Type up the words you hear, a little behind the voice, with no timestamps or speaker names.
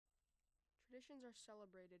Traditions are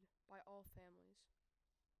celebrated by all families.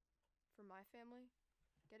 For my family,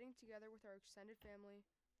 getting together with our extended family,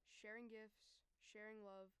 sharing gifts, sharing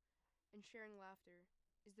love, and sharing laughter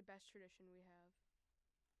is the best tradition we have.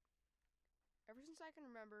 Ever since I can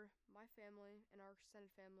remember, my family and our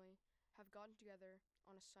extended family have gotten together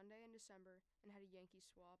on a Sunday in December and had a Yankee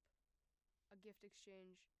swap, a gift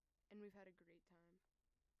exchange, and we've had a great time.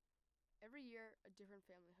 Every year, a different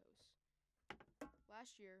family hosts.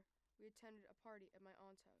 Last year, we attended a party at my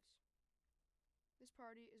aunt's house. This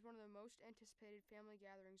party is one of the most anticipated family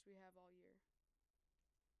gatherings we have all year.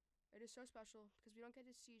 It is so special because we don't get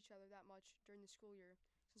to see each other that much during the school year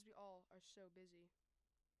since we all are so busy.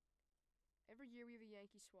 Every year we have a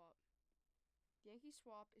Yankee swap. The Yankee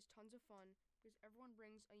swap is tons of fun because everyone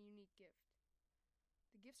brings a unique gift.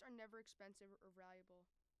 The gifts are never expensive or valuable.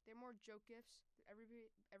 They're more joke gifts that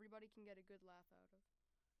everybody can get a good laugh out of.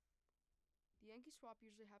 The Yankee swap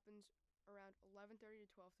usually happens around 11:30 to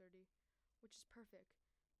 12:30, which is perfect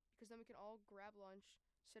because then we can all grab lunch,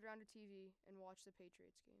 sit around a TV, and watch the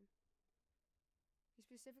Patriots game. We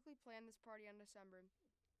specifically planned this party on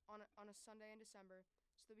a Sunday in December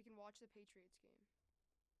so that we can watch the Patriots game.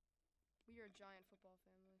 We are a giant football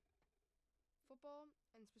family. Football,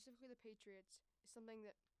 and specifically the Patriots, is something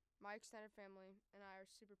that my extended family and I are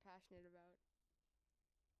super passionate about.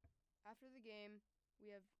 After the game,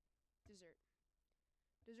 we have dessert.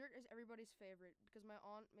 Dessert is everybody's favorite because my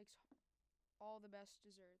aunt makes all the best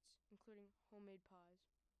desserts, including homemade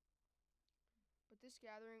pies. But this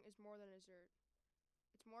gathering is more than a dessert.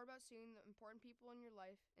 It's more about seeing the important people in your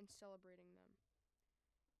life and celebrating them.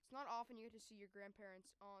 It's not often you get to see your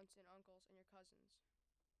grandparents, aunts, and uncles, and your cousins.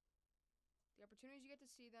 The opportunities you get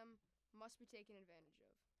to see them must be taken advantage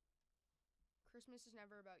of. Christmas is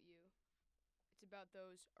never about you. It's about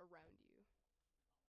those around you.